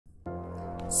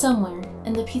somewhere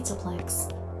in the pizza Plex.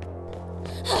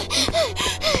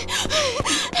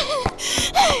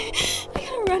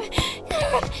 Gotta run.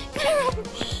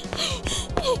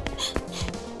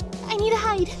 I need to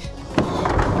hide.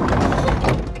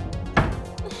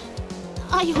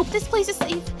 I hope this place is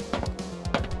safe.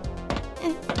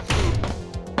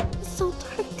 It's so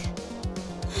dark.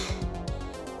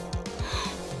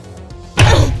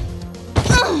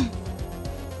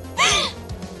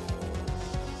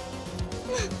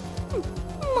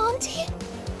 Monty?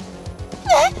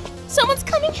 Someone's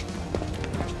coming.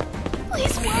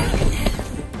 Please work.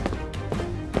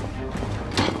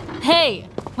 Hey,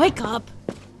 wake up.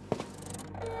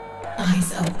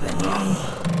 Eyes open.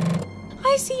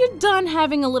 I see you're done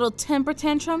having a little temper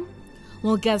tantrum.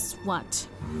 Well, guess what?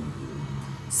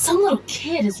 Some little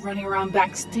kid is running around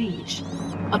backstage.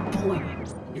 A boy.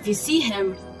 If you see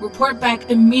him, report back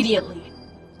immediately.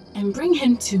 And bring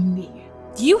him to me.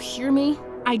 Do you hear me?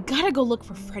 I gotta go look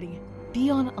for Freddy. Be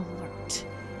on alert.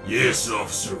 Yes,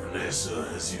 Officer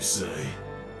Venessa, as you say.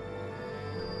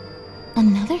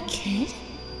 Another kid?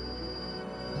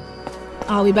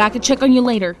 I'll be back to check on you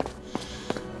later.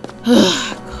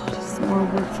 God, there's more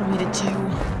work for me to do.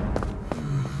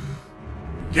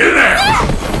 Get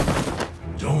out!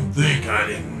 Don't think I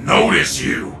didn't notice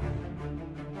you.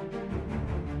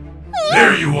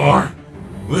 There you are.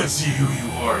 Let's see who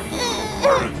you are, you little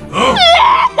bird. Huh?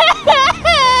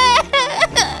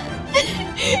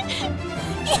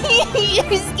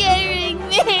 You're scaring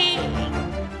me!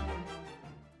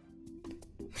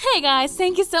 Hey guys,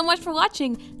 thank you so much for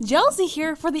watching. Jelzy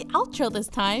here for the outro this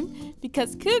time,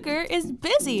 because Cougar is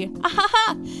busy.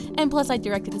 And plus I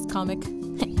directed this comic.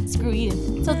 Screw you.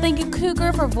 So thank you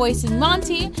Cougar for voicing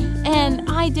Monty, and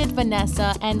I did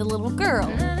Venessa and the little girl.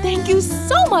 Thank you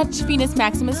so much Venus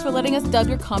Maximus for letting us dub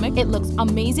your comic. It looks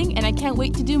amazing and I can't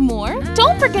wait to do more.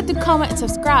 Don't forget to comment and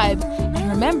subscribe. And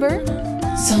remember,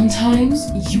 Sometimes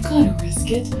you gotta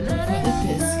risk it for the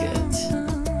biscuit.